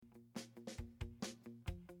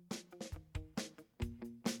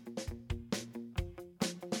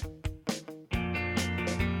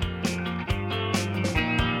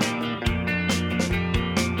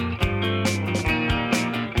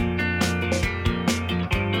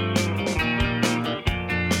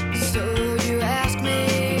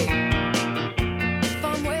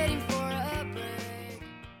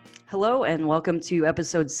Hello, and welcome to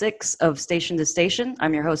episode 6 of Station to Station.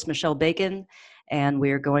 I'm your host, Michelle Bacon, and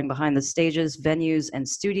we are going behind the stages, venues, and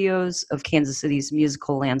studios of Kansas City's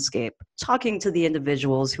musical landscape, talking to the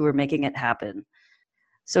individuals who are making it happen.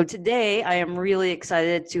 So today, I am really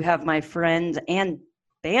excited to have my friend and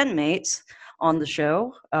bandmate on the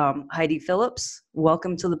show, Heidi Phillips.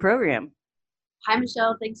 Welcome to the program. Hi,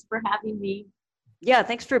 Michelle. Thanks for having me. Yeah,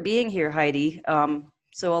 thanks for being here, Heidi.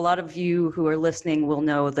 So a lot of you who are listening will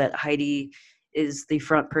know that Heidi is the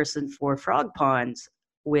front person for Frog Pond,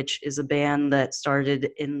 which is a band that started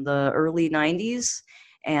in the early 90s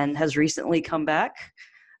and has recently come back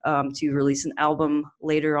to release an album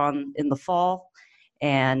later on in the fall.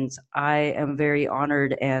 And I am very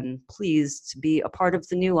honored and pleased to be a part of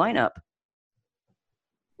the new lineup.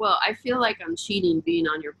 Well, I feel like I'm cheating being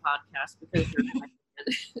on your podcast because you're my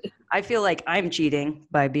fan. I feel like I'm cheating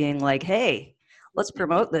by being like, hey, let's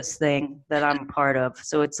promote this thing that I'm a part of.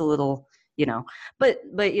 So it's a little, but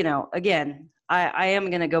again, I am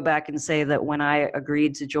going to go back and say that when I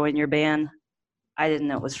agreed to join your band, I didn't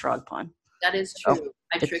know it was Frog Pond. That is true.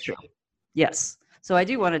 I tricked you. Yes. So I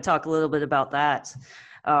do want to talk a little bit about that.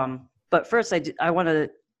 But first, I want to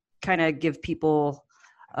kind of give people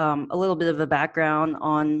a little bit of a background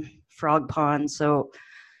on Frog Pond. So,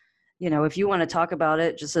 if you want to talk about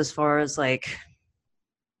it, just as far as like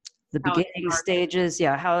the beginning stages,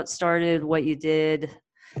 how it started, what you did,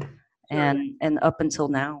 sure. and up until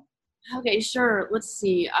now. Okay, sure. Let's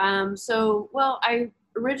see. I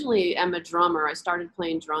originally am a drummer. I started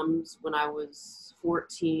playing drums when I was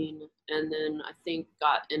 14, and then I think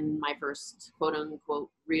got in my first quote unquote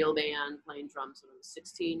real band playing drums when I was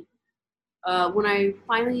 16. When I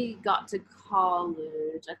finally got to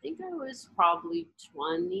college, I think I was probably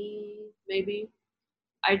 20, maybe.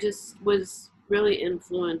 I just was really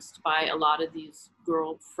influenced by a lot of these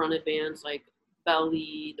girl-fronted bands like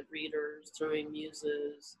Belly, The Breeders, Throwing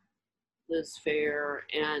Muses, Liz Phair,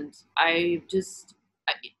 and I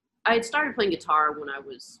had started playing guitar when I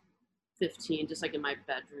was 15, just like in my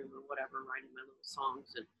bedroom or whatever, writing my little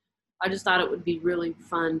songs, and I just thought it would be really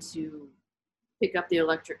fun to pick up the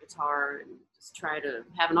electric guitar and just try to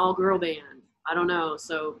have an all-girl band. I don't know.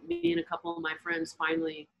 So me and a couple of my friends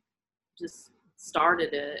finally just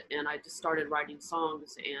started it, and I just started writing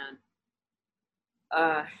songs. And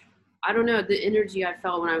I don't know, the energy I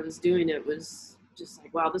felt when I was doing it was just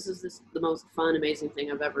like, wow, this is the most fun, amazing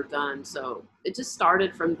thing I've ever done. So it just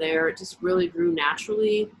started from there. It just really grew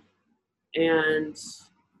naturally and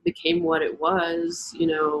became what it was,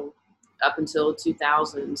 up until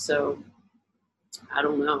 2000. So I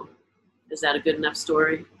don't know. Is that a good enough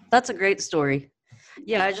story? That's a great story.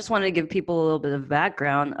 Yeah, I just wanted to give people a little bit of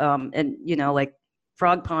background. And, like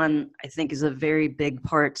Frog Pond, I think, is a very big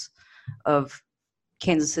part of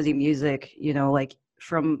Kansas City music. Like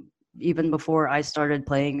from even before I started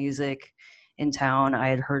playing music in town, I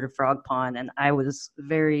had heard of Frog Pond, and I was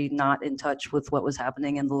very not in touch with what was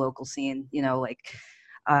happening in the local scene.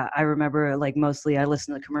 I remember mostly I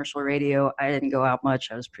listened to commercial radio. I didn't go out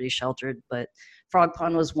much. I was pretty sheltered, but Frog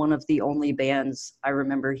Pond was one of the only bands I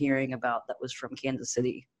remember hearing about that was from Kansas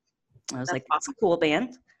City. I was like, that's a cool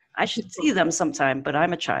band. I should see them sometime, but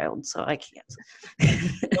I'm a child, so I can't.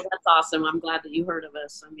 Well, that's awesome. I'm glad that you heard of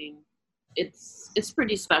us. I mean, it's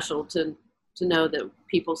pretty special to know that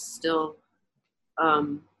people still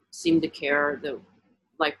seem to care, that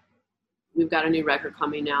we've got a new record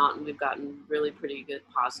coming out, and we've gotten really pretty good,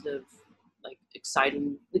 positive,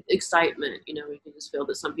 excitement. We can just feel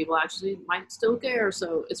that some people actually might still care.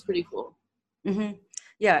 So it's pretty cool. Mm-hmm.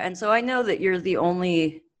 Yeah. And so I know that you're the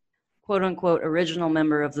only quote unquote original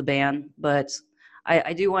member of the band, but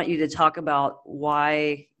I do want you to talk about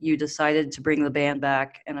why you decided to bring the band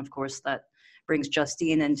back. And of course that brings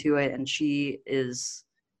Justine into it. And she's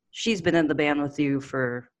been in the band with you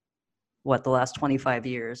for the last 25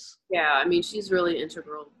 years. Yeah, I mean, she's really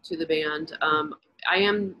integral to the band. I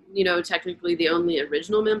am, technically the only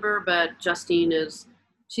original member, but Justine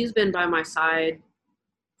she's been by my side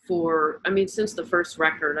since the first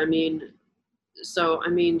record.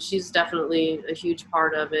 She's definitely a huge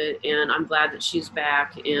part of it, and I'm glad that she's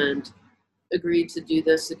back and agreed to do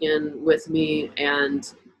this again with me. And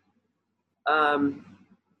and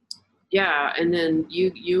then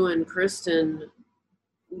you and Kristen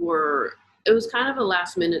it was kind of a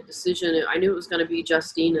last minute decision. I knew it was going to be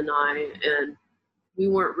Justine and I, and we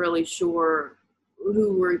weren't really sure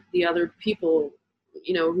who were the other people,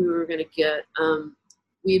 who we were going to get.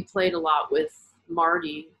 We had played a lot with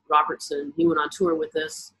Marty Robertson. He went on tour with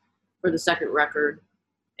us for the second record,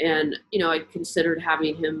 and, I'd considered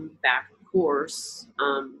having him back, of course.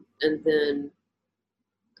 And then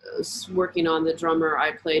working on the drummer,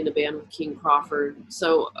 I played in a band with King Crawford.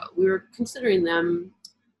 So we were considering them,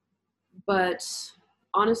 but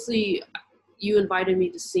honestly, you invited me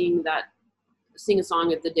to sing a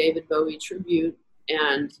song at the David Bowie tribute.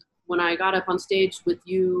 And when I got up on stage with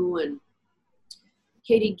you and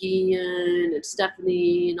Katie Guillen and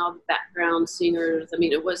Stephanie and all the background singers, I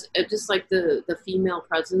mean, it just like the female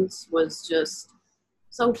presence was just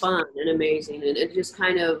so fun and amazing. And it just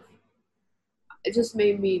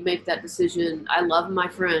made me make that decision. I love my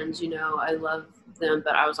friends, you know, I love them,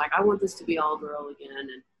 but I was like, I want this to be all girl again.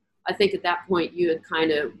 And I think at that point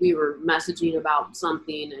we were messaging about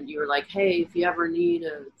something, and you were like, hey, if you ever need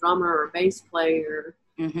a drummer or a bass player,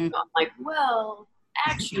 Mm-hmm. I'm like, well,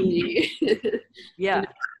 actually. Yeah. You know,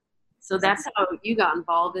 so that's how you got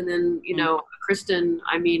involved. And then, you know, Kristen,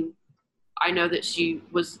 I mean, I know that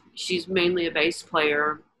she's mainly a bass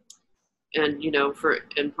player, and, you know,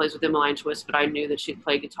 and plays with Emmeline Twist, but I knew that she'd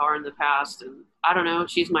played guitar in the past, and I don't know,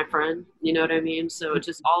 she's my friend, you know what I mean? So it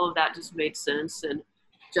just, all of that just made sense. And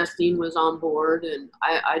Justine was on board, and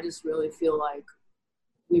I just really feel like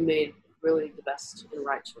we made really the best and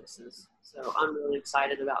right choices. So I'm really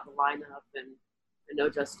excited about the lineup, and I know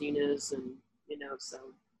Justine is, and, you know, so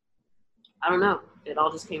I don't know. It all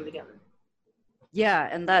just came together. Yeah,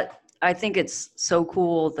 and that, I think it's so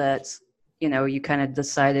cool that, you know, you kind of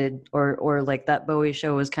decided, or like that Bowie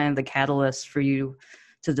show was kind of the catalyst for you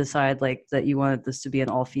to decide like that you wanted this to be an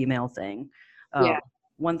all-female thing. Yeah.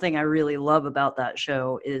 One thing I really love about that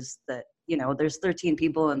show is that, you know, there's 13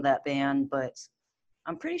 people in that band, but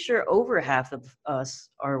I'm pretty sure over half of us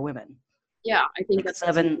are women. Yeah, I think Like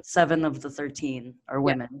that's seven of the 13 are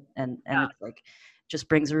women, and it's like just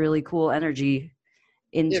brings a really cool energy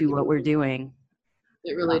into what we're doing.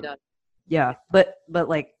 It really does. Yeah, but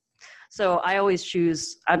like, so I always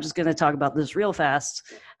choose, I'm just going to talk about this real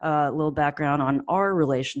fast, a little background on our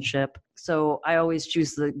relationship. So I always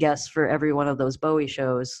choose the guests for every one of those Bowie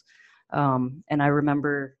shows. And I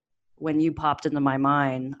remember when you popped into my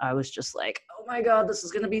mind, I was just like, oh my God, this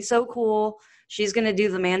is going to be so cool. She's going to do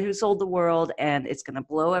The Man Who Sold the World, and it's going to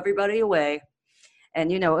blow everybody away. And,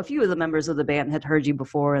 you know, a few of the members of the band had heard you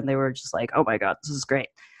before, and they were just like, oh my God, this is great.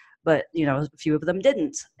 But, you know, a few of them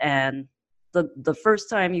didn't. And the first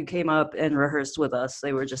time you came up and rehearsed with us,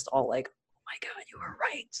 they were just all like, oh my God, you were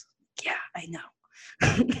right. Yeah, I know.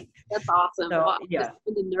 That's awesome. So, well, yeah. I'm just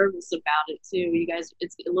kind of nervous about it too. You guys,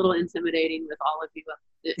 it's a little intimidating with all of you.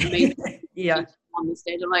 It made Yeah. on the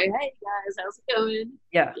stage. I'm like, hey guys, how's it going?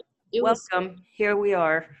 Yeah. Welcome. Here we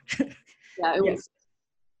are. Yeah, it was.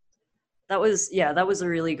 That was a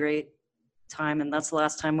really great time, and that's the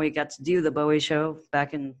last time we got to do the Bowie show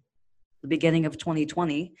back in the beginning of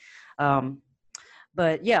 2020.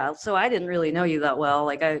 But yeah, so I didn't really know you that well.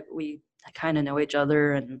 Like I kind of know each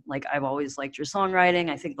other, and like I've always liked your songwriting.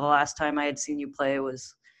 I think the last time I had seen you play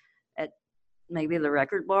was at maybe the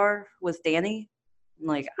Record Bar with Danny.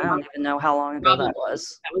 Like I don't even know how long ago that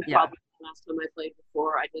was. That was probably the last time I played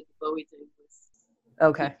before I did the Bowie thing.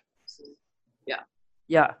 Okay. So, yeah.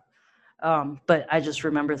 Yeah. But I just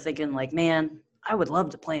remember thinking like, man, I would love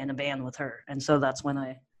to play in a band with her. And so that's when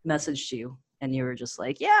I messaged you, and you were just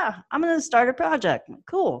like, yeah, I'm going to start a project. I'm like,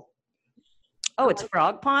 cool. Oh, it's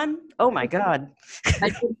Frog Pond? Oh my God. I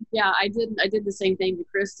did the same thing to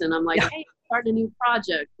Kristen. I'm like, hey, starting a new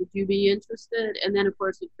project. Would you be interested? And then of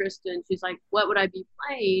course with Kristen, she's like, what would I be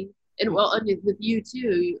playing? And well, with you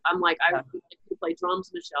too, I'm like, I would like to play drums,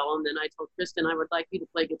 Michelle. And then I told Kristen I would like you to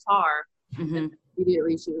play guitar. Mm-hmm. And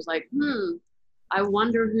immediately she was like, I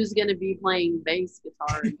wonder who's going to be playing bass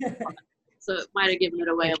guitar. So it might have given it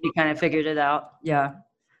away. She kind of figured it out. Yeah.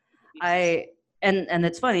 And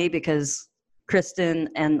it's funny because Kristen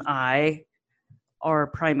and I are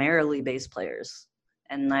primarily bass players,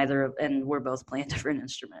 and we're both playing different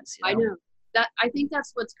instruments. You know? I know that. I think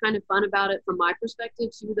that's what's kind of fun about it from my perspective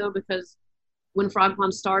too, though, because when Frog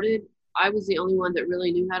Pond started, I was the only one that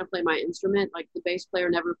really knew how to play my instrument. Like the bass player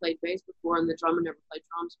never played bass before, and the drummer never played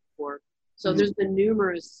drums before. So there's been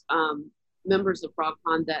numerous members of Frog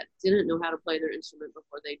Pond that didn't know how to play their instrument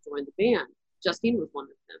before they joined the band. Justine was one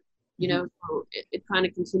of them. You know, so it kind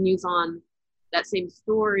of continues on that same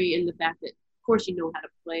story in the fact that, of course, you know how to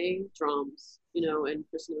play drums, you know, and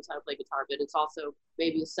Kristen knows how to play guitar, but it's also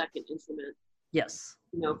maybe a second instrument. Yes.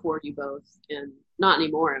 You know, for you both, and not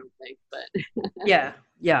anymore, I don't think, but.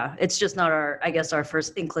 Yeah. It's just not our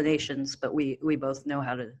first inclinations, but we both know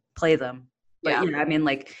how to play them. But yeah, I mean,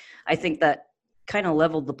 like, I think that kind of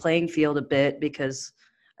leveled the playing field a bit, because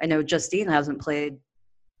I know Justine hasn't played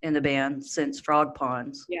in the band since Frog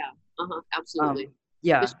Pond. Yeah, absolutely.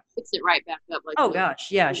 Yeah. She picks it right back up. Like, oh gosh,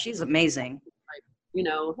 yeah, she's amazing. Like, you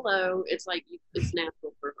know, hello. It's like it's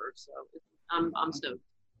natural for ever. So I'm stoked.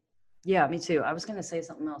 Yeah, me too. I was going to say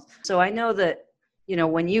something else. So I know that,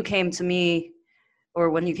 when you came to me, or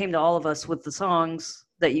when you came to all of us with the songs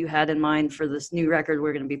that you had in mind for this new record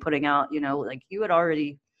we're going to be putting out, like you had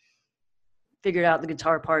already figured out the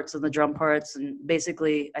guitar parts and the drum parts, and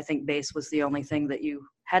basically I think bass was the only thing that you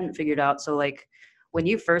hadn't figured out. So like when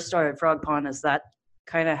you first started Frog Pond, is that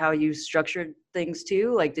kind of how you structured things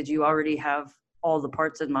too? Like, did you already have all the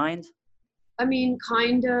parts in mind? I mean,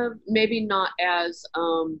 kind of, maybe not as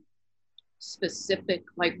specific.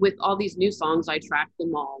 Like with all these new songs, I track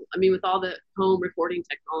them all. I mean, with all the home recording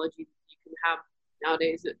technology you can have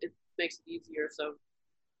nowadays, it makes it easier. So,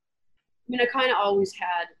 I mean, I kind of always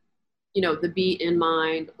had, the beat in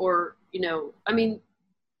mind, or, I mean,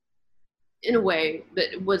 in a way, but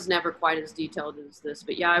it was never quite as detailed as this.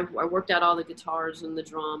 But yeah, I worked out all the guitars and the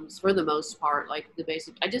drums for the most part, like the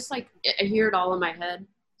basic. I just I hear it all in my head,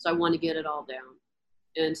 so I want to get it all down.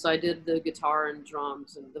 And so I did the guitar and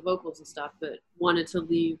drums and the vocals and stuff, but wanted to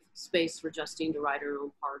leave space for Justine to write her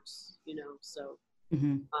own parts, So,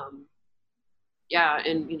 yeah,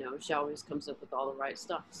 and she always comes up with all the right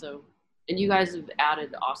stuff. So, and you guys have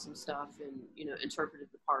added awesome stuff and interpreted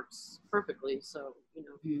the parts perfectly. So,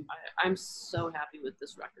 I'm so happy with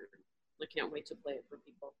this record. I can't wait to play it for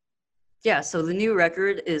people. Yeah, so the new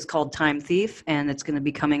record is called Time Thief, and it's going to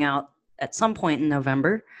be coming out at some point in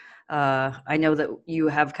November. I know that you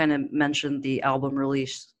have kind of mentioned the album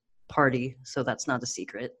release party, so that's not a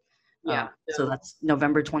secret. Yeah. So that's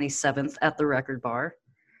November 27th at the Record Bar.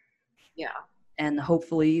 Yeah. And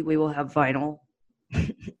hopefully we will have vinyl.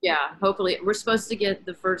 Yeah, hopefully. We're supposed to get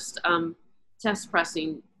the first test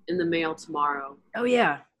pressing in the mail tomorrow. Oh,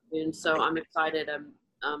 yeah. And so I'm excited.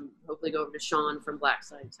 I'm hopefully go over to Sean from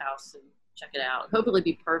Blackside's house and check it out. Hopefully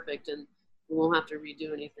be perfect and we won't have to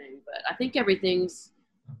redo anything. But I think everything's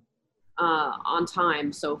on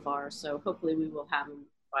time so far. So hopefully we will have them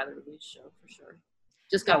by the release show for sure.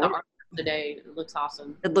 Just got the art today. It looks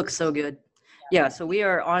awesome. It looks so good. Yeah, so we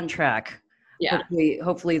are on track. Yeah.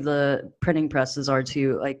 Hopefully the printing presses are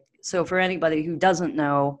too. Like, so for anybody who doesn't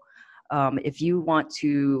know, if you want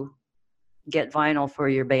to get vinyl for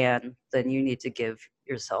your band, then you need to give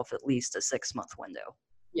yourself at least a 6-month window.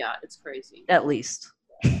 Yeah, it's crazy. At least.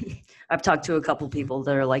 I've talked to a couple people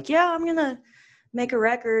that are like, yeah, I'm going to make a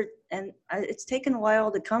record, and it's taken a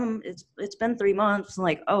while to come. It's been 3 months. I'm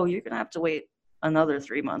like, oh, you're going to have to wait another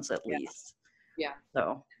 3 months at least. Yeah.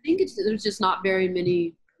 So I think there's just not very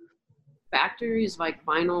many factories like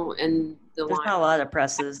vinyl and the there's line. not a lot of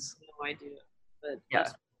presses. No idea, but yeah,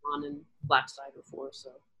 on in Blackside before,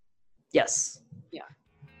 so yes, yeah.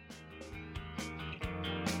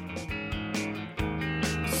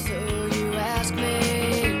 So you ask me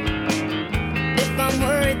if I'm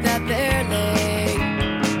worried that they're late,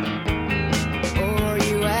 or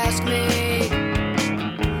you ask me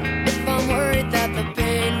if I'm worried that the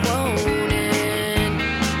pain won't end,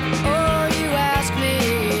 or you ask me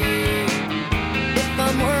if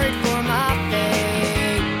I'm worried for my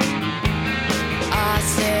fate. I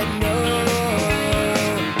said no,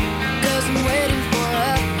 'cause I'm waiting for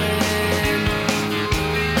a friend,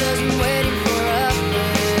 'cause I'm waiting for a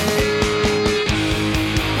friend,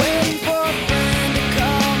 waiting for a friend to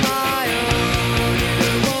call my own, who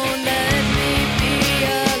won't let me be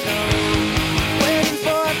alone, waiting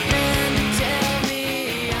for a friend to tell me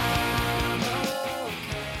I'm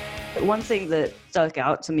okay. One thing that stuck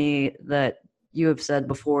out to me that you have said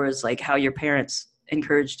before is like how your parents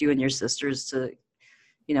encouraged you and your sisters to,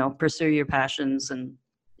 pursue your passions. And,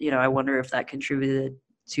 I wonder if that contributed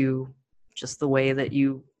to just the way that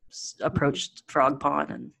you approached Frog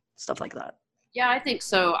Pond and stuff like that. Yeah, I think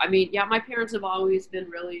so. I mean, yeah, my parents have always been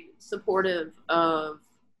really supportive of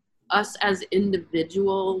us as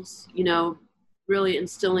individuals, really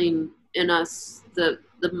instilling in us the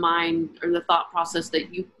mind or the thought process that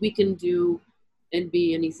we can do and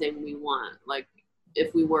be anything we want, like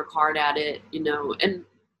if we work hard at it, and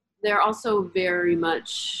they're also very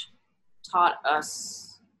much taught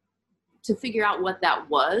us to figure out what that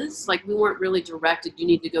was. Like we weren't really directed, you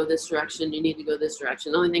need to go this direction, you need to go this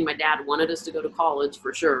direction. The only thing my dad wanted us to go to college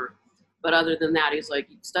for sure. But other than that, he's like,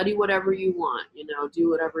 study whatever you want, do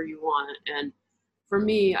whatever you want. And for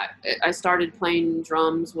me, I started playing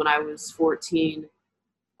drums when I was 14.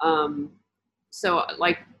 So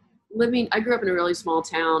like I grew up in a really small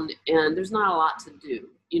town and there's not a lot to do,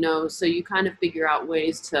 so you kind of figure out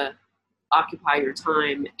ways to occupy your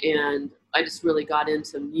time. And I just really got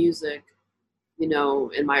into music,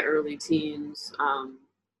 in my early teens. I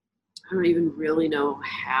don't even really know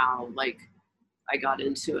how, I got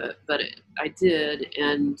into it, but I did.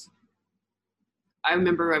 And I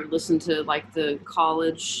remember I would listen to like the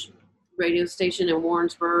college radio station in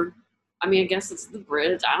Warrensburg. I mean, I guess it's the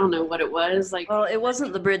Bridge. I don't know what it was like. Well, it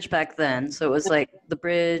wasn't the Bridge back then, so it was like the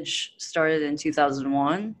Bridge started in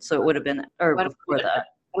 2001, so it would have been or What- before that.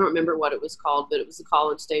 I don't remember what it was called, but it was a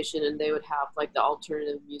college station, and they would have like the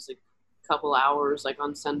alternative music couple hours like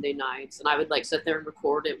on Sunday nights, and I would like sit there and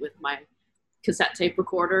record it with my cassette tape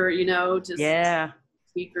recorder, you know, just Yeah.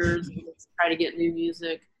 speakers, and just try to get new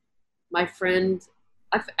music. My friend,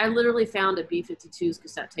 I literally found a B-52's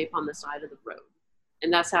cassette tape on the side of the road,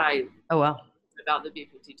 and that's how I Oh wow. about the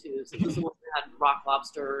B-52s. It was the one that had Rock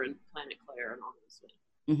Lobster and Planet Claire and all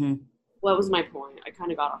this. Hmm. What was my point? I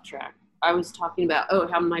kind of got off track. I was talking about,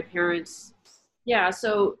 how my parents,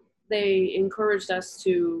 so they encouraged us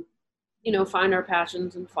to, find our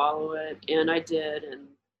passions and follow it. And I did. And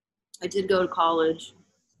I did go to college,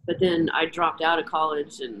 but then I dropped out of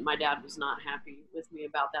college and my dad was not happy with me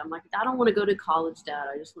about that. I'm like, I don't want to go to college, Dad.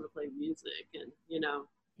 I just want to play music. And,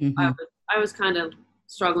 Hmm. I was kind of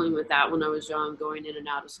struggling with that when I was young, going in and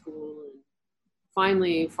out of school. And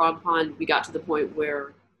finally, Frog Pond, we got to the point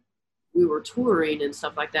where we were touring and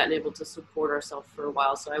stuff like that and able to support ourselves for a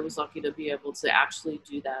while. So I was lucky to be able to actually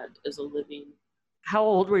do that as a living. How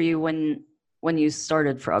old were you when you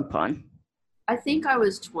started Frog Pond? I think I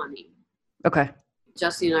was 20. Okay.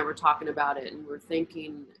 Jesse and I were talking about it and we're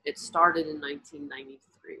thinking it started in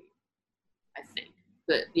 1993, I think.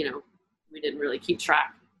 But, we didn't really keep Sure.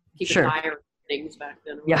 an eye on things back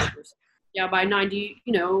then. Or Yeah. whatever. Yeah, by 90,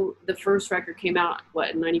 the first record came out,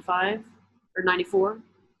 in 95 or 94?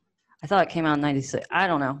 I thought it came out in 96. I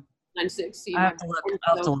don't know. 96. See, I have to look.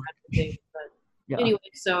 I'll have to look. But Yeah. anyway,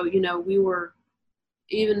 so, we were,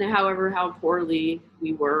 even how poorly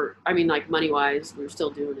we were, I mean, like money-wise, we were still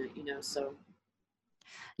doing it, so.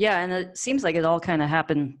 Yeah, and it seems like it all kind of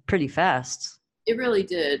happened pretty fast. It really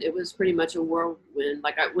did. It was pretty much a whirlwind.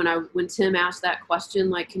 Like when Tim asked that question,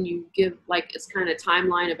 like, can you give like it's kind of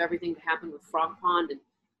timeline of everything that happened with Frog Pond? And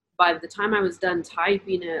by the time I was done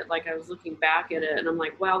typing it, like I was looking back at it, and I'm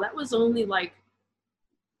like, wow, that was only like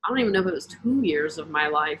I don't even know if it was 2 years of my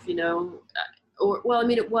life, Or well, I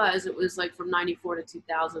mean, it was like from '94 to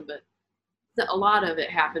 2000, but a lot of it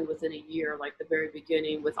happened within a year, like the very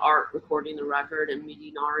beginning with Art recording the record and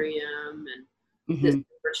meeting REM and this Mhm.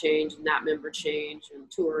 member change and that member change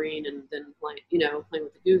and touring and then playing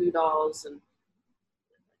with the Goo Goo Dolls and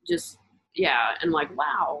just, and like,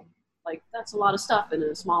 wow, like that's a lot of stuff in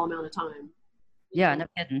a small amount of time. Yeah, no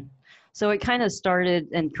kidding. So it kind of started,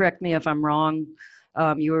 and correct me if I'm wrong,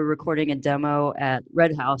 you were recording a demo at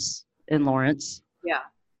Red House in Lawrence. Yeah.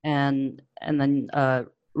 And then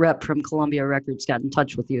rep from Columbia Records got in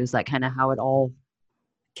touch with you. Is that kind of how it all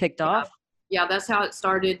kicked off? Yeah, that's how it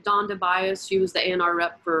started. Dawn Tobias, she was the A&R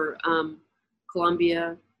rep for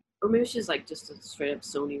Columbia, or maybe she's like just a straight up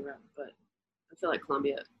Sony rep, but I feel like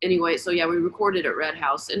Columbia. Anyway, so yeah, we recorded at Red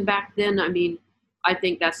House. And back then, I mean, I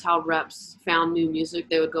think that's how reps found new music.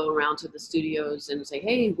 They would go around to the studios and say,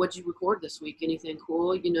 hey, what'd you record this week? Anything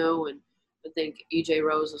cool, And I think EJ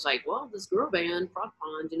Rose was like, well, this girl band, Frog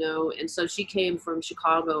Pond, And so she came from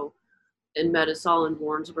Chicago and met us all in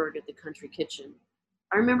Warrensburg at the Country Kitchen.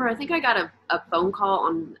 I remember, I think I got a phone call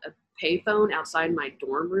on a payphone outside my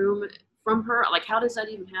dorm room from her. Like, how does that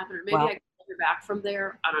even happen? Or maybe Wow. I called her back from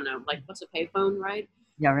there. I don't know. Like, what's a payphone, right?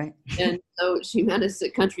 Yeah, right. And so she met us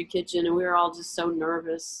at Country Kitchen, and we were all just so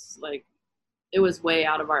nervous. Like, it was way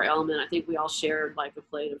out of our element. I think we all shared, like, a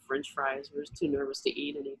plate of French fries. We were just too nervous to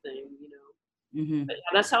eat anything, Hmm. But yeah,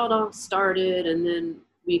 that's how it all started. And then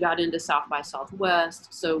we got into South by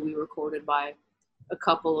Southwest. So we recorded by a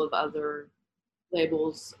couple of other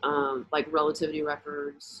labels, like Relativity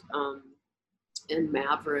Records, and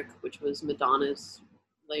Maverick, which was Madonna's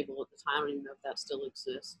label at the time. I don't even know if that still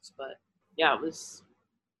exists, but yeah, it was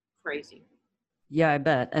crazy. Yeah, I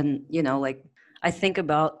bet. And, like I think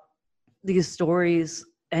about these stories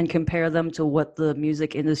and compare them to what the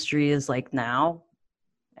music industry is like now.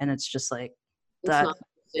 And it's just like, It's that not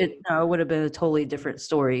the same. it would have been a totally different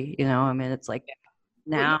story. I mean, it's like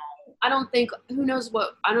now. I don't think, who knows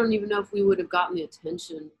what, I don't even know if we would have gotten the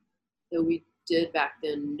attention that we did back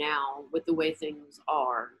then now with the way things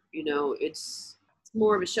are. It's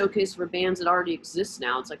more of a showcase for bands that already exist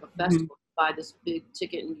now. It's like a festival. You buy this big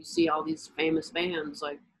ticket and you see all these famous bands.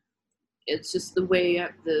 Like, it's just the way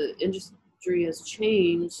the industry has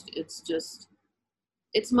changed.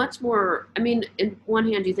 It's much more, I mean, in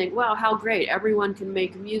one hand you think, wow, how great. Everyone can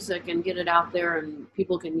make music and get it out there and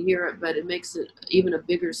people can hear it, but it makes it even a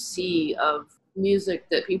bigger sea of music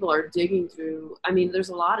that people are digging through. I mean, there's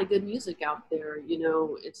a lot of good music out there,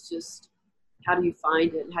 it's just, how do you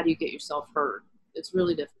find it and how do you get yourself heard? It's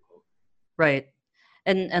really difficult. Right.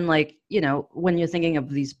 And like, you know, when you're thinking of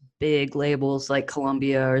these big labels like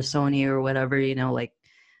Columbia or Sony or whatever, you know, like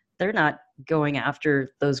they're not going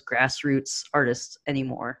after those grassroots artists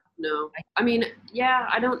anymore. No, I mean, yeah,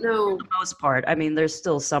 I don't know. For the most part. I mean, there's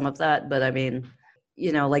still some of that, but I mean,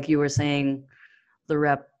 you know, like you were saying, the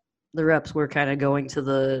reps were kind of going to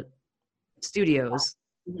the studios.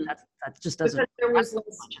 Mhm. That just doesn't Because there was happen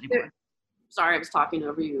less, much anymore. sorry, I was talking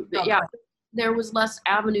over you, but No, yeah, go there was less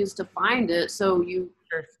avenues to find it, so you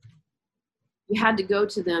Sure. had to go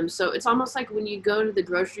to them. So it's almost like when you go to the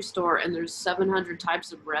grocery store and there's 700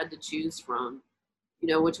 types of bread to choose from, you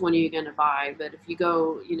know, which one are you going to buy? But if you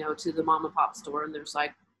go, you know, to the mom and pop store and there's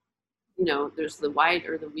like, you know, there's the white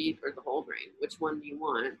or the wheat or the whole grain, which one do you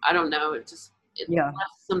want? I don't know. Yeah.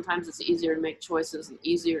 Sometimes it's easier to make choices and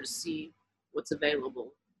easier to see what's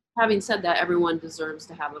available. Having said that, everyone deserves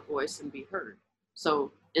to have a voice and be heard.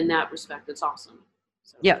 So in that respect, it's awesome.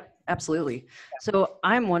 So, Yeah, absolutely. So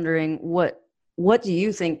I'm wondering what do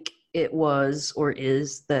you think it was or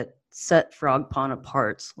is that set Frog Pond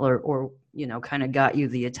apart, or you know, kind of got you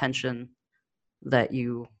the attention that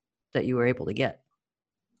you were able to get?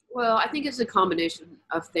 Well, I think it's a combination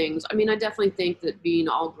of things. I mean, I definitely think that being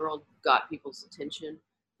all girl got people's attention.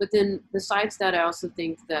 But then besides that, I also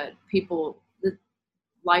think that people that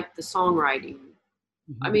like the songwriting.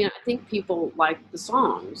 I mean, I think people like the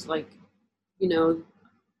songs, like, you know,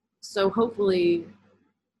 so hopefully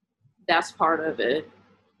that's part of it.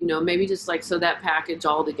 You know, maybe just like, so that package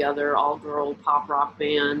all together, all girl pop rock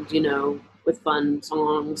band, you know, with fun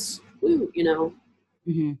songs, woo, you know,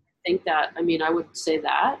 Mhm. I think that, I mean, I would say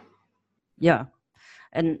that. Yeah,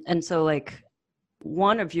 and so like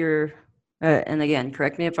one of your and again,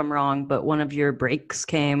 correct me if I'm wrong, but one of your breaks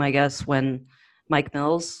came, I guess, when Mike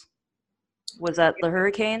Mills was at the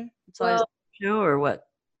Hurricane. Saw his Well, show or what?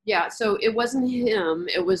 yeah, so it wasn't him,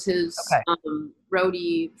 it was his Okay.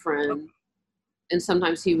 roadie friend. And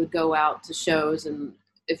sometimes he would go out to shows, and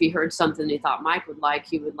if he heard something he thought Mike would like,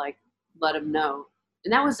 he would like let him know.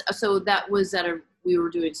 And that was at we were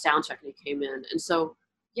doing sound check and he came in. And so,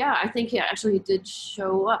 yeah, I think he actually did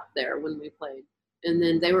show up there when we played. And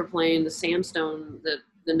then they were playing the Sandstone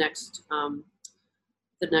the next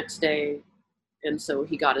day. And so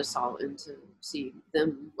he got us all in to see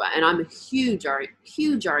them. And I'm a huge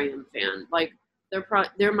REM fan. Like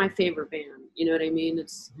they're my favorite band. You know what I mean?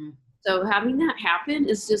 Mhm. So having that happen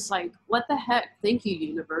is just like, what the heck? Thank you,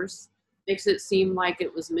 universe. Makes it seem like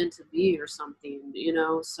it was meant to be or something, you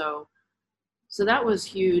know? So that was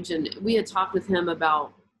huge. And we had talked with him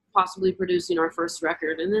about possibly producing our first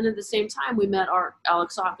record. And then at the same time, we met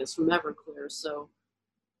Alex Sakis from Everclear. So,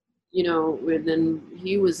 you know, and then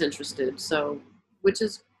he was interested. So, which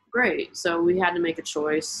is great. So we had to make a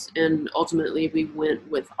choice. And ultimately we went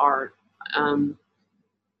with art.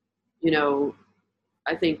 You know,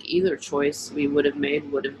 I think either choice we would have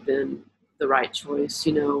made would have been the right choice,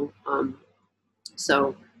 you know.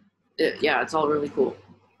 So, yeah, it's all really cool.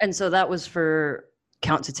 And so that was for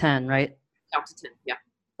Count to 10, right? Count to 10, yeah.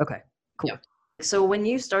 Okay, cool. Yeah. So when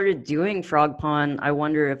you started doing Frog Pond, I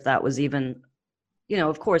wonder if that was even, you know,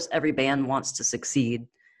 of course, every band wants to succeed,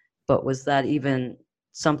 but was that even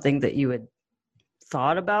something that you had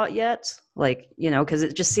thought about yet? Like, you know, because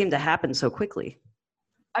it just seemed to happen so quickly.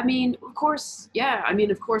 I mean, of course, yeah. I mean,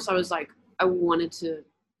 of course, I was like, I wanted to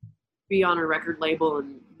be on a record label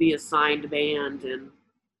and be a signed band, and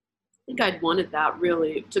I think I'd wanted that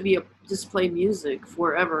really to just play music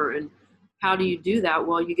forever. And how do you do that?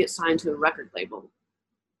 Well, you get signed to a record label.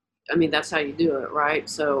 I mean, that's how you do it, right?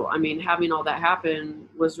 So, I mean, having all that happen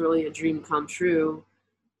was really a dream come true,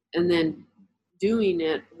 and then doing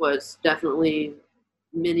it was definitely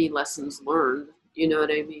many lessons learned. You know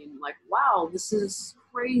what I mean? Like, wow, this is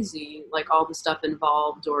crazy. Like all the stuff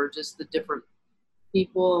involved, or just the different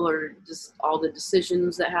people, or just all the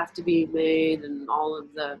decisions that have to be made, and all of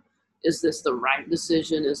is this the right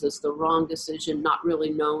decision? Is this the wrong decision? Not really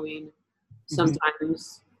knowing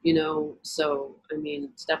sometimes, you know. So, I mean,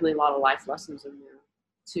 it's definitely a lot of life lessons in there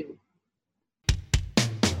too.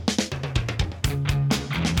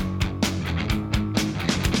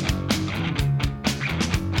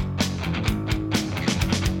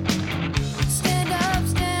 Stand up,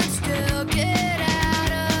 stand still, get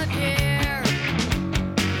out of here.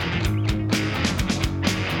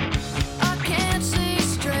 I can't see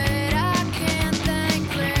straight, I can't think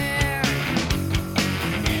clear.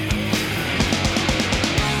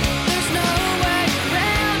 There's no way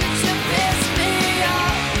around it, you piss me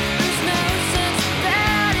off.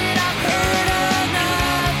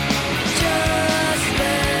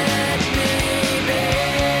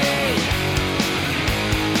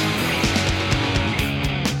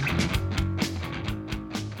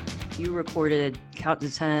 recorded Count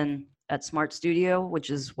to 10 at Smart Studio,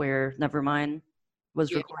 which is where Nevermind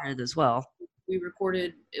was Yeah. recorded as well. We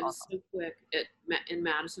recorded, it was so quick, in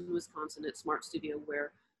Madison, Wisconsin at Smart Studio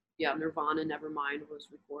where, yeah, Nirvana Nevermind was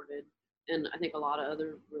recorded. And I think a lot of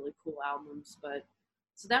other really cool albums. But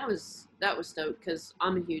so that was dope because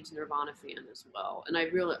I'm a huge Nirvana fan as well. And I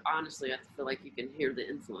really, honestly, I feel like you can hear the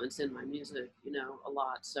influence in my music, you know, a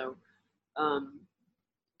lot. So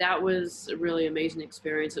that was a really amazing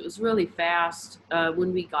experience. It was really fast.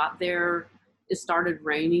 When we got there, it started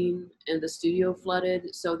raining and the studio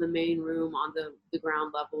flooded. So the main room on the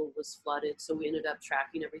ground level was flooded. So we ended up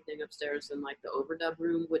tracking everything upstairs in like the overdub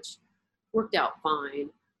room, which worked out fine.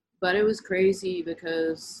 But it was crazy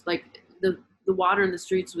because like the water in the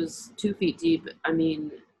streets was 2 feet deep. I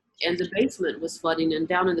mean, and the basement was flooding, and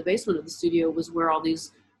down in the basement of the studio was where all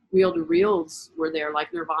these reel-to-reels were there,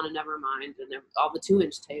 like Nirvana Nevermind and all the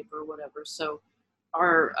 2-inch tape or whatever. So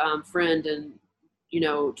our friend and, you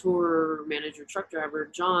know, tour manager, truck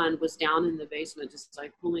driver, John, was down in the basement just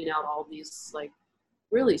like pulling out all these like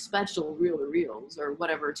really special reel-to-reels or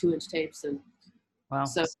whatever, 2-inch tapes. And Wow.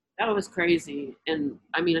 so that was crazy. And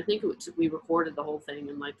I mean, I think we recorded the whole thing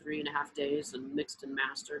in like 3.5 days and mixed and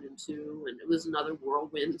mastered in 2. And it was another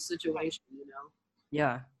whirlwind situation, you know?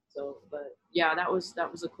 Yeah. So, but yeah, that was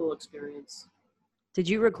a cool experience. Did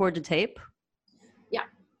you record the tape? Yeah,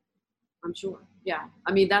 I'm sure. Yeah.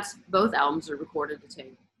 I mean, that's both albums are recorded to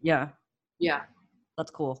tape. Yeah. Yeah.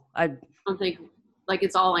 That's cool. I don't think like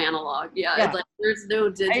it's all analog. Yeah. Yeah. It's like there's no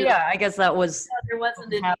digital. Yeah, I guess that was There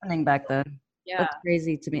wasn't any. happening back then. Yeah. That's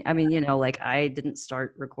crazy to me. I mean, you know, like I didn't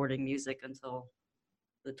start recording music until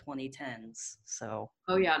the 2010s. So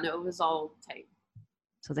Oh yeah, no, it was all tape.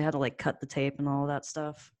 so they had to like cut the tape and all that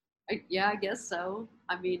stuff. Yeah, I guess so.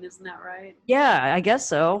 I mean, isn't that right? Yeah, I guess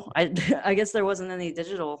so. I guess there wasn't any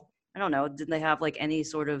digital. I don't know. Did they have like any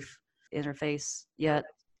sort of interface yet?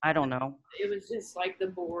 I don't know. It was just like the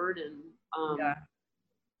board and Yeah.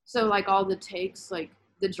 so like all the takes, like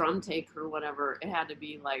the drum take or whatever, it had to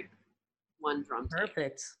be like one drum take.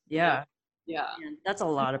 Perfect. Yeah. Yeah. Man, that's a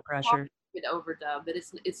lot of pressure. It overdub, but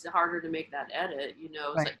it's harder to make that edit, you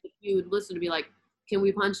know. It's Right. like if you would listen to be like, can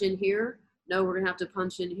we punch in here? No, we're gonna have to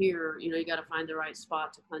punch in here. You know, you got to find the right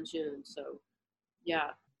spot to punch in. So, yeah,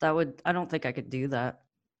 I don't think I could do that.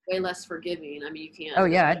 way less forgiving. I mean, you can't. Oh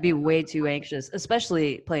yeah, I'd be way too anxious,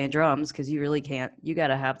 especially playing drums because you really can't. You got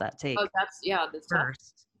to have that take Oh, that's tough.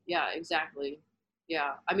 first. Yeah, exactly.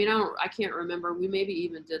 Yeah, I mean, I can't remember. We maybe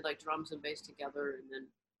even did like drums and bass together, and then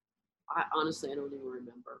I honestly don't even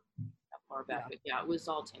remember that far back. But yeah, it was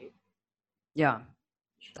all tape. Yeah,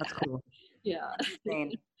 that's cool. Yeah.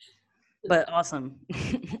 Insane. But awesome.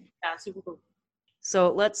 Yeah, super cool.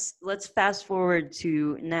 So let's fast forward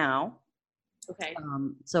to now. Okay.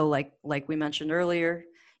 So like we mentioned earlier,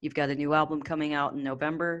 you've got a new album coming out in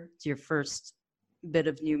November. It's your first bit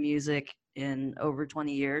of new music in over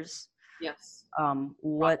 20 years. Yes.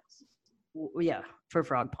 For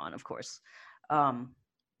Frog Pond, of course.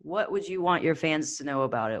 What would you want your fans to know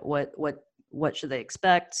about it? What should they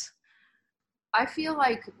expect? I feel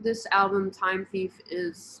like this album, Time Thief,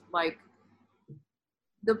 is like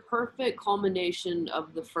the perfect culmination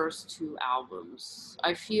of the first 2 albums.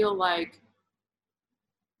 I feel like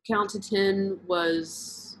Count to 10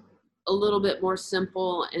 was a little bit more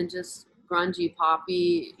simple and just grungy,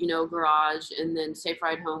 poppy, you know, garage, and then Safe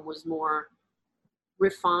Ride Home was more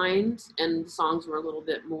refined and the songs were a little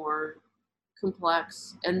bit more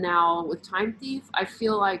complex. And now with Time Thief, I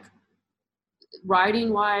feel like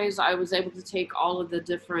writing wise, I was able to take all of the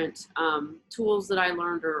different tools that I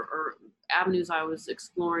learned or avenues I was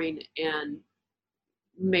exploring and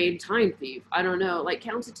made Time Thief. I don't know, like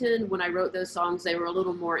Count to 10, when I wrote those songs, they were a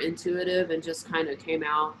little more intuitive and just kind of came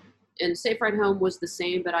out. And Safe Ride Home was the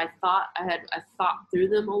same, but I thought through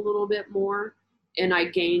them a little bit more, and I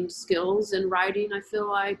gained skills in writing, I feel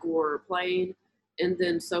like, or playing. And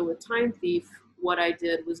then so with Time Thief, what I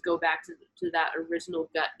did was go back to that original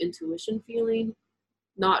gut intuition feeling,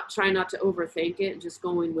 trying not to overthink it, just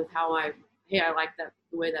going with how I like that,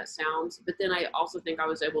 the way that sounds. But then I also think I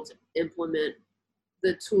was able to implement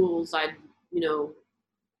the tools I'd, you know,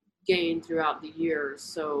 gained throughout the years.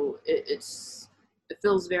 So it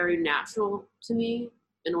feels very natural to me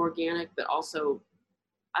and organic, but also,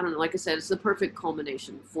 I don't know, like I said, it's the perfect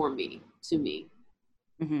culmination to me.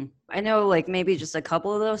 Mm-hmm. I know, like maybe just a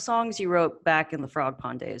couple of those songs you wrote back in the Frog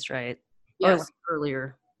Pond days, right? Or Yes. like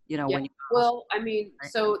earlier, you know, Yeah. when you. Well, I mean,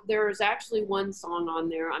 Right. so there's actually one song on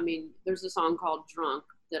there. I mean, there's a song called Drunk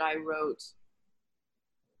that I wrote,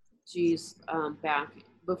 back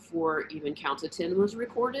before even Count to 10 was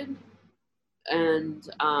recorded. and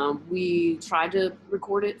we tried to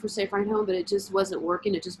record it for Safe Ride Home, but it just wasn't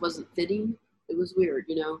working. It just wasn't fitting. It was weird,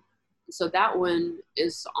 you know. So that one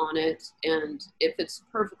is on it, and it fits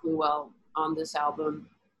perfectly well on this album.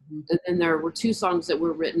 Mhm. And then there were 2 songs that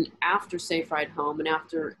were written after Safe Ride Home, and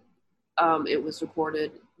after it was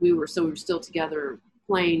recorded, we were still together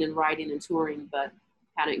playing and writing and touring, but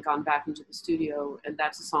hadn't gone back into the studio. And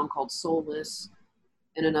that's a song called Soulless,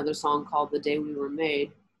 and another song called The Day We Were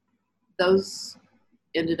Made. Those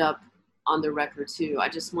ended up on the record too.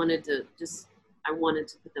 I wanted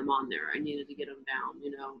to put them on there. I needed to get them down,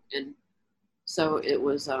 you know. And so it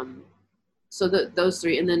was those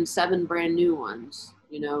 3, and then 7 brand new ones,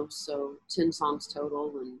 you know, so 10 songs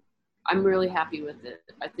total, and I'm really happy with it.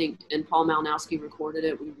 I think, and Paul Malinowski recorded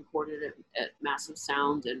it. We recorded it at Massive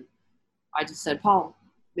Sound, and I just said, Paul,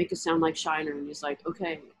 make it sound like Shiner, and he's like,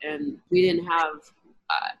 okay. And we didn't have,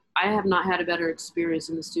 I have not had a better experience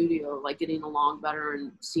in the studio, like getting along better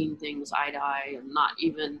and seeing things eye to eye, and not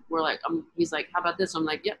even, he's like, how about this? I'm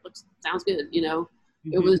like, yep, sounds good, you know.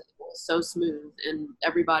 Mhm. It was so smooth, and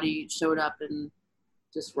everybody showed up and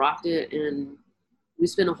just rocked it, and we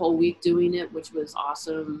spent a whole week doing it, which was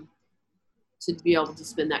awesome, to be able to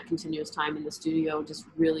spend that continuous time in the studio, just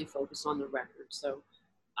really focus on the record. So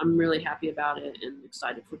I'm really happy about it and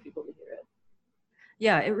excited for people to hear it.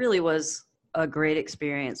 Yeah, it really was a great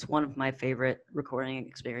experience. One of my favorite recording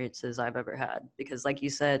experiences I've ever had, because like you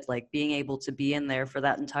said, like being able to be in there for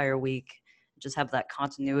that entire week, just have that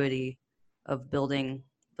continuity of building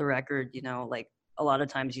the record, you know, like a lot of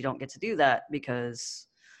times you don't get to do that because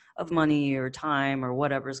of money or time or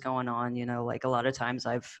whatever's going on, you know, like a lot of times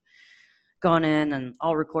I've gone in and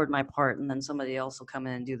I'll record my part and then somebody else will come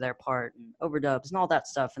in and do their part and overdubs and all that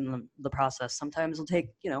stuff. And the process sometimes will take,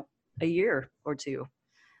 you know, a year or 2,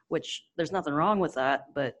 which there's nothing wrong with that,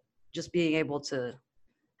 but just being able to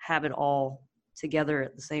have it all together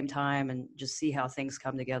at the same time and just see how things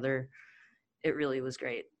come together, it really was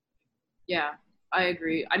great. Yeah, I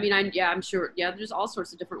agree. I mean, I'm sure. Yeah, there's all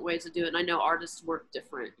sorts of different ways to do it. And I know artists work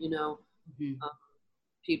different, you know. Mhm.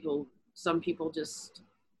 Some people just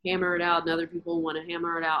hammer it out, and other people want to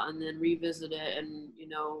hammer it out and then revisit it and, you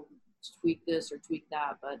know, tweak this or tweak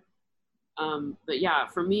that. But yeah,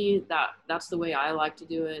 for me, that's the way I like to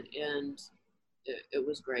do it, and it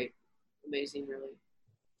was great, amazing, really.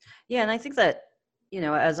 Yeah, and I think that, you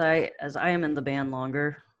know, as I am in the band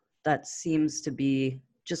longer, that seems to be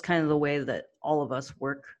just kind of the way that all of us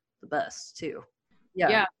work the best too.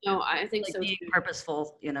 Yeah, no, I think Like so being too.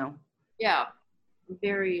 purposeful, you know. Yeah,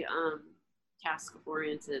 very task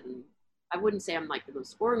oriented, and I wouldn't say I'm like the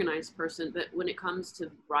most organized person, but when it comes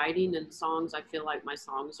to writing and songs, I feel like my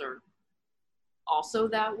songs are also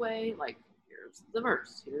that way. Like, here's the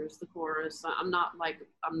verse, here's the chorus. I'm not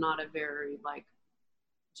a very like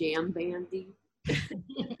jam bandy, I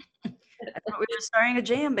thought we were starting a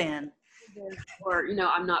jam band. or, you know,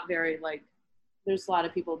 I'm not very like, there's a lot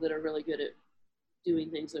of people that are really good at doing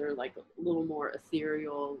things that are like a little more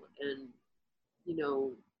ethereal and, you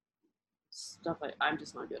know, stuff. I'm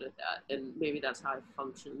just not good at that, and maybe that's how I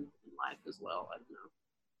function in life as well. I don't know.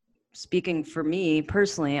 Speaking for me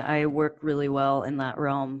personally, I work really well in that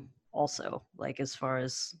realm also, like as far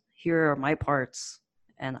as here are my parts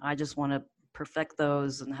and I just want to perfect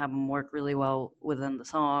those and have them work really well within the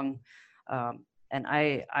song. And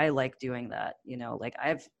I like doing that, you know, like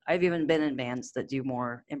I've even been in bands that do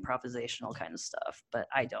more improvisational kind of stuff, but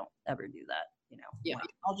I don't ever do that, you know. Yeah.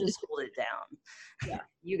 Like, I'll just hold it down. Yeah.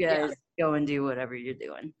 You guys go and do whatever you're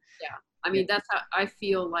doing. Yeah, I mean, that's how I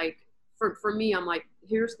feel. Like, for me, I'm like,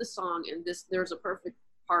 here's the song, and there's a perfect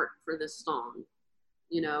part for this song,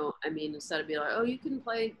 you know. I mean, instead of being like, oh, you can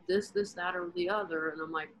play this, that, or the other, and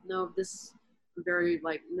I'm like, no, this, very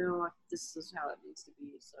like, no, this is how it needs to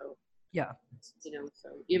be. So Yeah. you know, so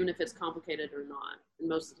even if it's complicated or not, and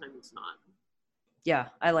most of the time it's not. Yeah,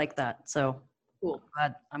 I like that. So Cool.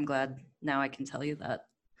 I'm glad now I can tell you that.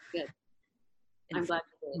 Good. And I'm for glad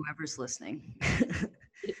you whoever's listening.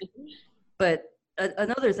 did. But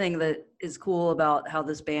another thing that is cool about how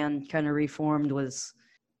this band kind of reformed was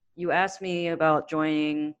you asked me about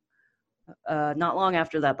joining not long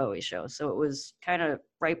after that Bowie show. So it was kind of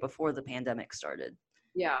right before the pandemic started.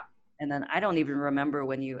 Yeah. And then I don't even remember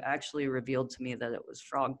when you actually revealed to me that it was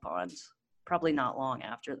Frog Pond. Probably not long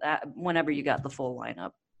after that, whenever you got the full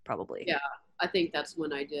lineup, probably. Yeah, I think that's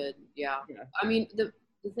when I did. Yeah. Yeah. I mean, the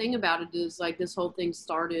thing about it is, like, this whole thing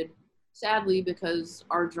started sadly because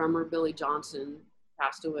our drummer Billy Johnson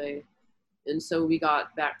passed away, and so we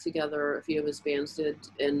got back together. A few of his bands did,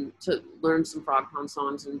 and to learn some Frog Pond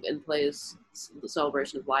songs and play the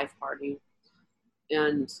Celebration of Life party.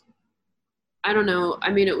 And I don't know.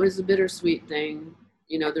 I mean, it was a bittersweet thing.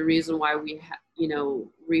 The reason why we,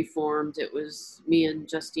 reformed, it was me and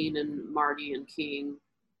Justine and Marty and King.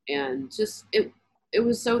 And just, it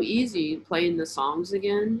was so easy playing the songs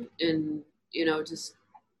again. And, just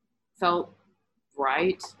felt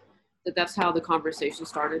right that's how the conversation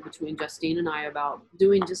started between Justine and I about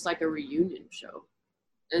doing just like a reunion show.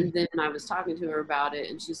 And then I was talking to her about it,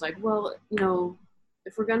 and she's like, well,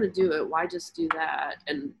 if we're going to do it, why just do that?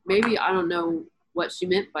 And maybe I don't know what she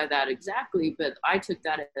meant by that exactly, but I took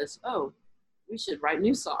that as, oh, we should write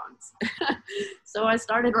new songs. So I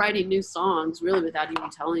started writing new songs really without even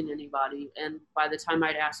telling anybody. And by the time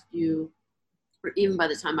I'd ask you, or even by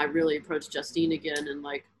the time I really approached Justine again and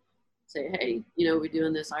like say, hey, we're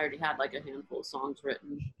doing this, I already had like a handful of songs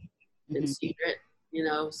written in secret,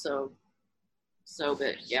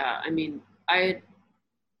 but yeah, I mean,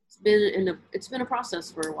 it's been a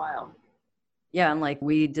process for a while. Yeah, and like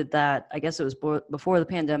we did that, I guess it was before the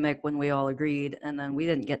pandemic when we all agreed, and then we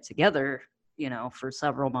didn't get together, for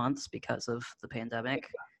several months because of the pandemic.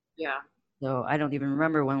 Yeah. So I don't even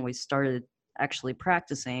remember when we started actually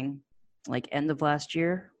practicing, like end of last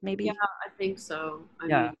year, maybe? Yeah, I think so. I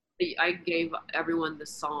Yeah. mean, I gave everyone the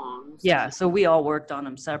songs. Yeah, so we all worked on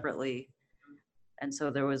them separately. And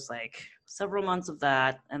so there was like several months of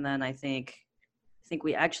that, and then I think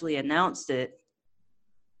we actually announced it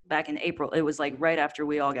back in April. It was like right after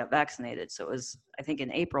we all got vaccinated. So it was, I think,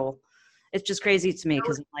 in April. It's just crazy to me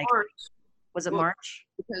because like, March. Was it March?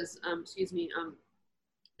 Because,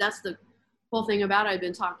 that's the whole thing about it. I've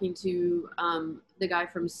been talking to the guy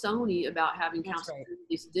from Sony about having council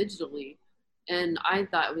released digitally. And I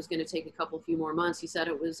thought it was going to take a few more months. He said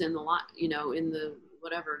it was in the lot, in the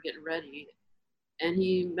whatever, getting ready. And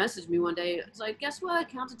he messaged me one day. It's like, guess what?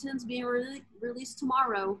 Count to 10's being released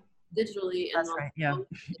tomorrow digitally. That's and right. Yeah. On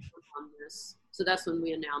this. So that's when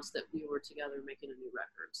we announced that we were together making a new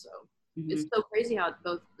record. So it's so crazy how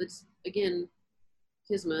it's again,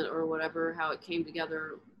 Kismet or whatever, how it came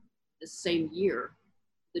together the same year,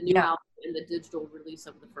 the new album and the digital release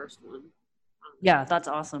of the first one. Yeah, that's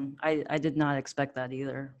awesome. I did not expect that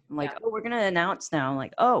either. I'm like, oh, we're going to announce now. I'm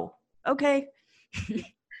like, oh, okay.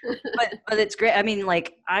 but it's great. I mean,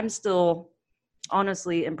 like, I'm still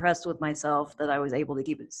honestly impressed with myself that I was able to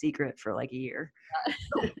keep it secret for like a year.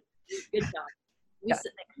 Good job. We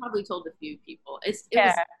probably told a few people. It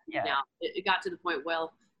got to the point,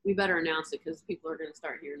 well, we better announce it because people are going to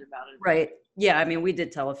start hearing about it. Right. Yeah, I mean, we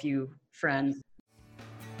did tell a few friends.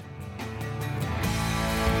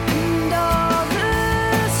 And all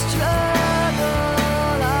the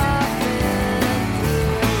struggle I've been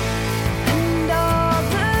through, and all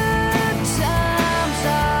the times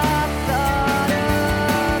I've thought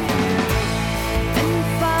of you, and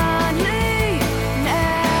finally,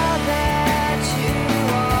 now that you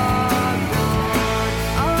are gone,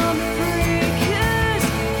 I'm free 'cause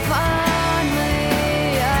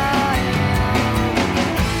finally I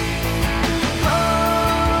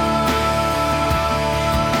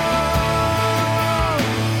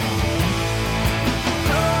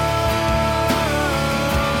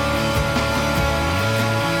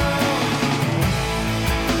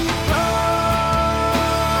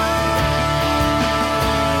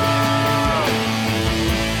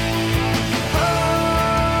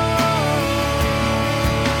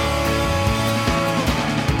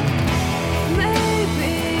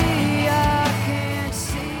maybe I can't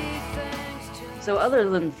see things just. So other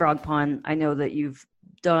than Frog Pond, I know that you've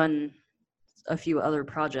done a few other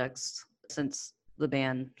projects since the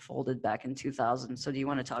band folded back in 2000. So do you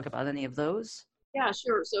want to talk about any of those? Yeah,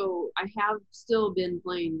 sure. So I have still been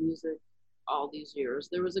playing music all these years.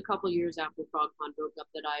 There was a couple years after Frog Pond broke up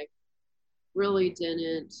that I really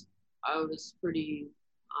didn't. I was pretty,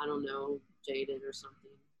 I don't know, jaded or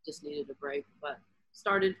something. Just needed a break, but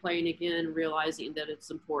started playing again, realizing that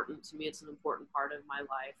it's important to me. It's an important part of my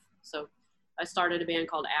life. So I started a band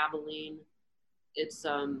called Abilene. It's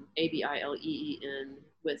Abileen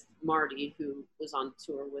with Marty, who was on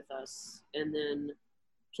tour with us. And then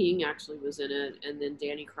King actually was in it, and then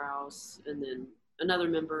Danny Krause, and then another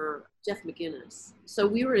member, Jeff McGinnis. So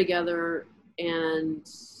we were together and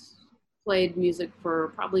played music for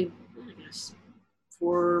probably, I guess,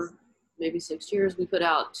 4, maybe 6 years. We put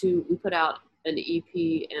out an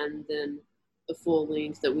EP and then the full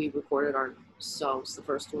length that we recorded ourselves. The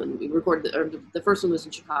first one we recorded, the first one was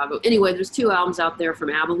in Chicago. Anyway, there's 2 albums out there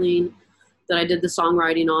from Abilene that I did the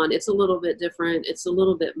songwriting on. It's a little bit different. It's a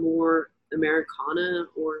little bit more Americana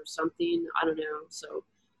or something. I don't know. So,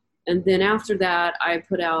 and then after that, I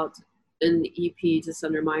put out an EP just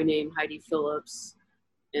under my name, Heidi Phillips,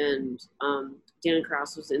 and Danny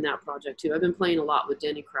Krause was in that project too. I've been playing a lot with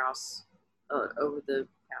Danny Krause over the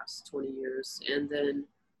past 20 years. And then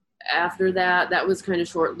after that, that was kind of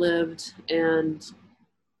short-lived. And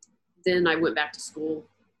then I went back to school,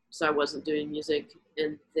 so I wasn't doing music.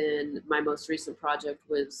 And then my most recent project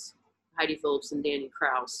was Heidi Phillips and Danny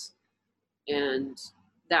Krause. And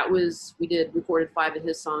that was, we recorded 5 of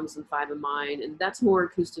his songs and 5 of mine. And that's more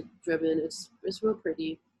acoustic driven. It's real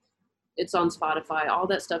pretty. It's on Spotify. All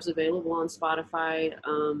that stuff's available on Spotify.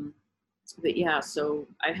 But yeah, so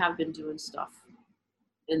I have been doing stuff.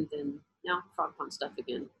 And then now Frog Pond stuff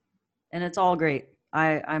again. And it's all great.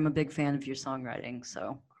 I'm a big fan of your songwriting.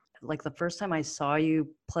 So like the first time I saw you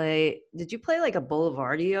play, did you play like a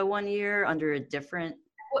Boulevardia one year under a different?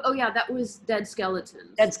 Oh yeah, that was Dead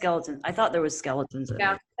Skeletons. Dead Skeletons. I thought there was skeletons in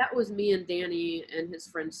Yeah, it. that was me and Danny and his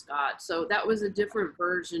friend Scott. So that was a different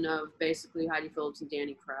version of basically Heidi Phillips and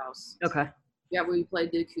Danny Krause. Okay. Yeah, we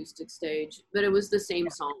played the acoustic stage, but it was the same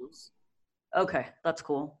songs. Okay, that's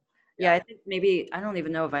cool. Yeah, I think maybe, I don't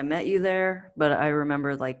even know if I met you there, but I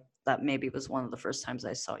remember like that maybe was one of the first times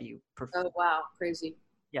I saw you perform. Oh wow, crazy.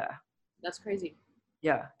 Yeah, That's crazy.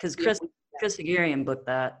 yeah, because Yeah. Chris Hagarian booked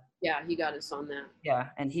that. Yeah, he got us on that. Yeah,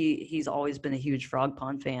 and he's always been a huge Frog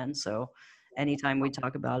Pond fan. So anytime we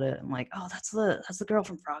talk about it, I'm like, oh, that's the girl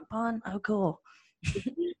from Frog Pond. Oh, cool.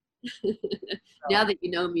 Now that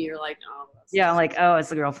you know me, you're like, oh. Yeah, I'm like, oh, it's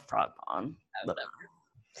the girl from Frog Pond. But, Whatever.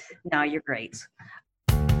 no, you're great.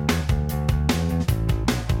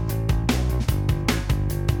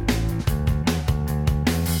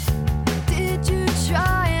 Did you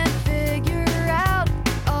try and figure out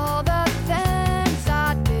all the things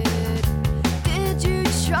I did? Did you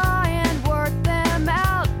try and work them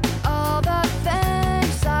out? All the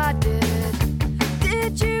things I did.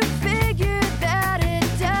 Did you figure that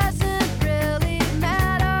it doesn't really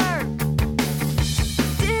matter?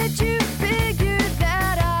 Did you figure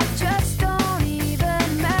that I just don't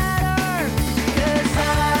even matter? 'Cause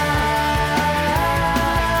I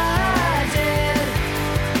did.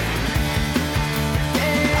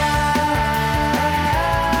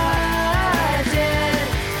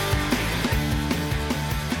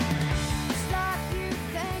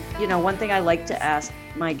 You know, one thing I like to ask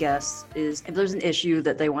my guests is if there's an issue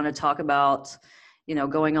that they want to talk about, you know,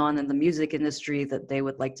 going on in the music industry that they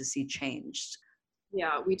would like to see changed.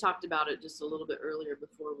 Yeah, we talked about it just a little bit earlier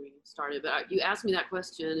before we started, but you asked me that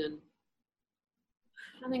question, and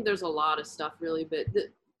I think there's a lot of stuff really, but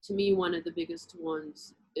to me, one of the biggest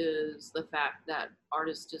ones is the fact that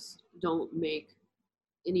artists just don't make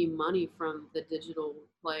any money from the digital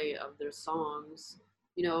play of their songs.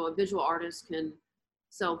 You know, a visual artist can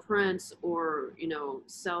sell prints or, you know,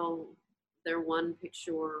 sell their one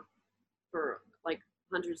picture for like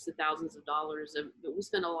hundreds of thousands of dollars. But we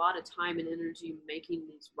spend a lot of time and energy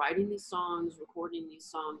writing these songs, recording these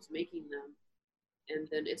songs, making them. And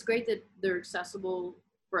then it's great that they're accessible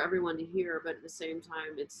for everyone to hear, but at the same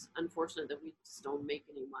time, it's unfortunate that we just don't make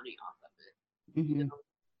any money off of it. Mm-hmm. You know?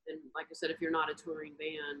 And like I said, if you're not a touring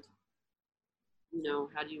band, you know,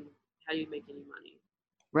 how do you make any money?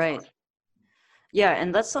 Right. Yeah,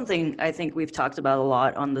 and that's something I think we've talked about a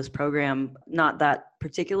lot on this program, not that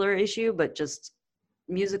particular issue, but just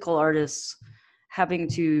musical artists having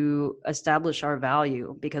to establish our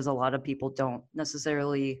value because a lot of people don't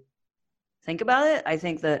necessarily think about it. I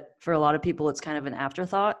think that for a lot of people, it's kind of an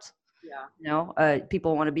afterthought. Yeah. You know,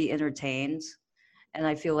 people want to be entertained. And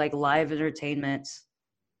I feel like live entertainment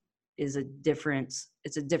is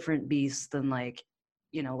it's a different beast than like,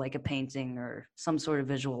 you know, like a painting or some sort of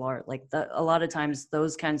visual art. Like a lot of times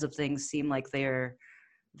those kinds of things seem like they're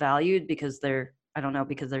valued because they're, I don't know,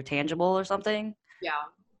 because they're tangible or something. Yeah,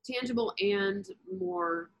 tangible and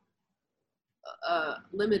more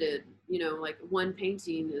limited, you know, like one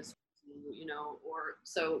painting is, you know, or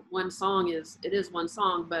so one song is one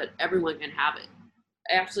song, but everyone can have it.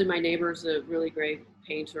 Actually, my neighbor's a really great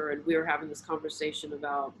painter, and we were having this conversation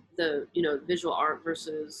about the, you know, visual art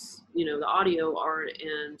versus, you know, the audio art.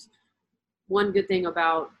 And one good thing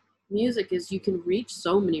about music is you can reach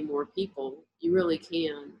so many more people. You really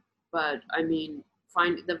can. But I mean,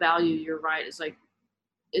 find the value, you're right, it's like,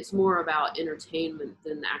 it's more about entertainment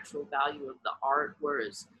than the actual value of the art,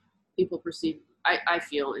 whereas people perceive, I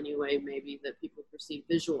feel anyway, maybe that people perceive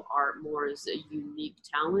visual art more as a unique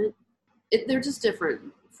talent. They're just different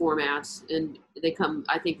formats, and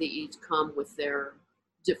I think they each come with their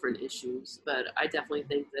different issues, but I definitely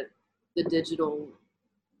think that the digital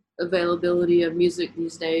availability of music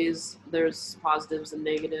these days, there's positives and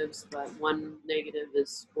negatives, but one negative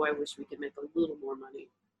is, boy, I wish we could make a little more money.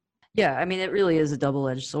 Yeah, I mean, it really is a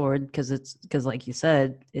double-edged sword because like you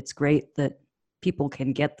said, it's great that people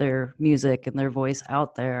can get their music and their voice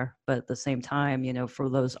out there. But at the same time, for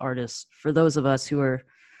those artists, for those of us who are,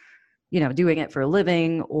 doing it for a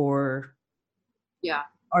living or Yeah.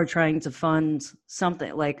 are trying to fund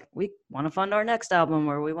something, like we want to fund our next album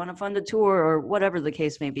or we want to fund a tour or whatever the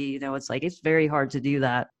case may be, it's like it's very hard to do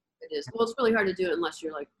that. It is. Well, it's really hard to do it unless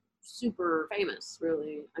you're like super famous,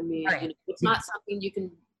 really. I mean, Right. it's not something you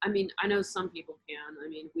can. I mean, I know some people can. I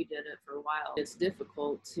mean, we did it for a while. It's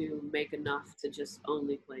difficult to make enough to just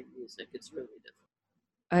only play music. It's really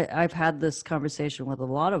difficult. I've had this conversation with a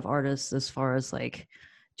lot of artists as far as like,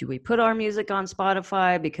 do we put our music on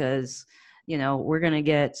Spotify because, we're going to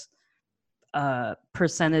get a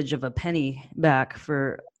percentage of a penny back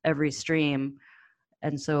for every stream.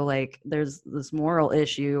 And so like there's this moral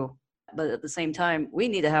issue, but at the same time, we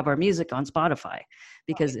need to have our music on Spotify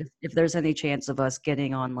because if there's any chance of us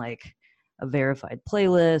getting on like a verified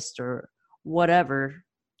playlist or whatever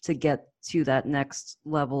to get to that next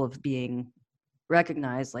level of being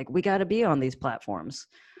recognized, like we got to be on these platforms.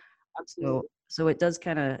 Absolutely. So it does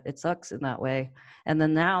it sucks in that way. And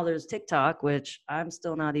then now there's TikTok, which I'm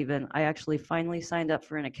still not even, I actually finally signed up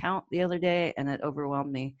for an account the other day and it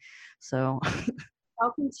overwhelmed me. So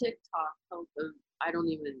How can TikTok help? I don't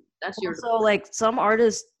even. That's your. so like some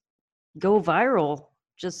artists go viral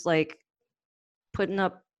just like putting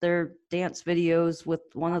up their dance videos with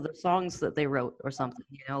one of the songs that they wrote or something,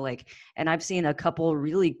 like, and I've seen a couple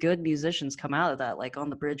really good musicians come out of that. Like on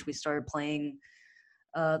the bridge, we started playing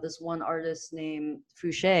this one artist named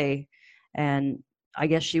Fouché, and I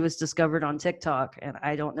guess she was discovered on TikTok, and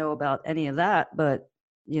I don't know about any of that, but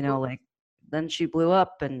like then she blew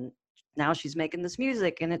up and now she's making this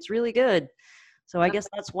music and it's really good. So I guess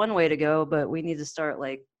that's one way to go, but we need to start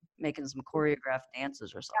like making some choreographed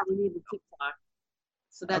dances or Yeah, something. we need the TikTok.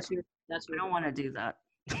 So that's your. That's I your. don't want to do that.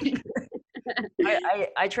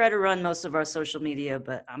 I try to run most of our social media,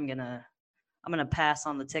 but I'm gonna pass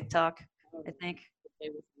on the TikTok. I think Okay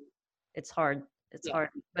with me. it's hard. It's Yeah. hard,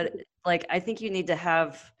 but like I think you need to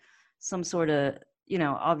have some sort of,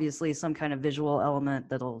 obviously some kind of visual element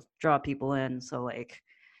that'll draw people in. So like,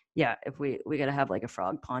 yeah, if we got to have like a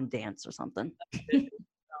frog pond dance or something. No,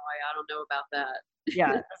 I don't know about that.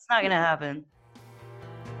 Yeah, that's not gonna happen.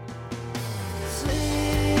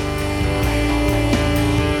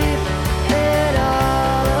 It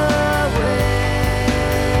all away,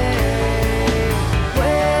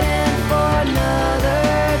 waiting for another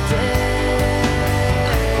day,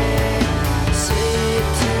 sleep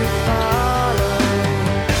to follow.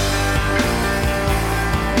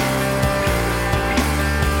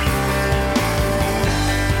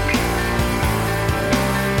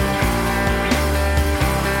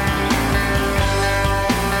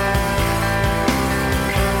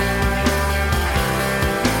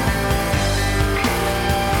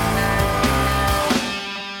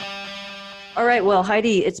 All right. Well,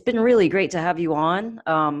 Heidi, it's been really great to have you on.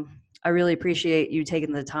 I really appreciate you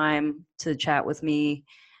taking the time to chat with me.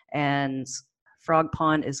 And Frog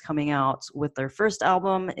Pond is coming out with their first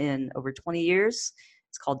album in over 20 years.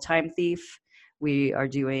 It's called Time Thief. We are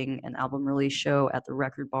doing an album release show at the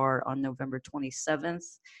Record Bar on November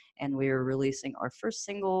 27th. And we are releasing our first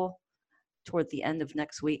single toward the end of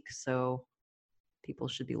next week. So people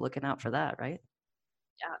should be looking out for that, right?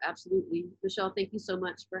 Yeah, absolutely. Michelle, thank you so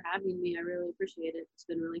much for having me. I really appreciate it. It's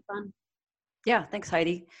been really fun. Yeah, thanks,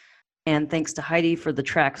 Heidi. And thanks to Heidi for the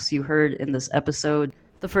tracks you heard in this episode.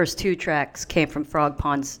 The first two tracks came from Frog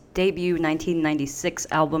Pond's debut 1996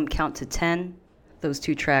 album, Count to 10. Those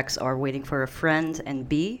two tracks are Waiting for a Friend and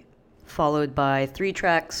B, followed by 3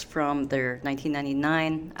 tracks from their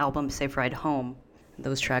 1999 album, Safe Ride Home.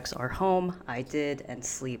 Those tracks are Home, I Did, and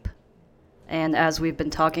Sleep. And as we've been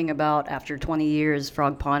talking about, after 20 years,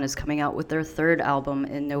 Frog Pond is coming out with their third album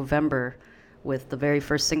in November, with the very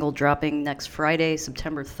first single dropping next Friday,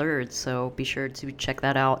 September 3rd. So be sure to check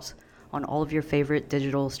that out on all of your favorite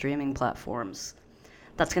digital streaming platforms.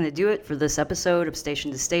 That's going to do it for this episode of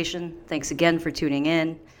Station to Station. Thanks again for tuning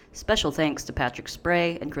in. Special thanks to Patrick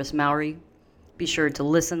Spray and Chris Mowry. Be sure to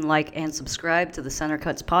listen, like, and subscribe to the Center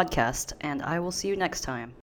Cuts podcast, and I will see you next time.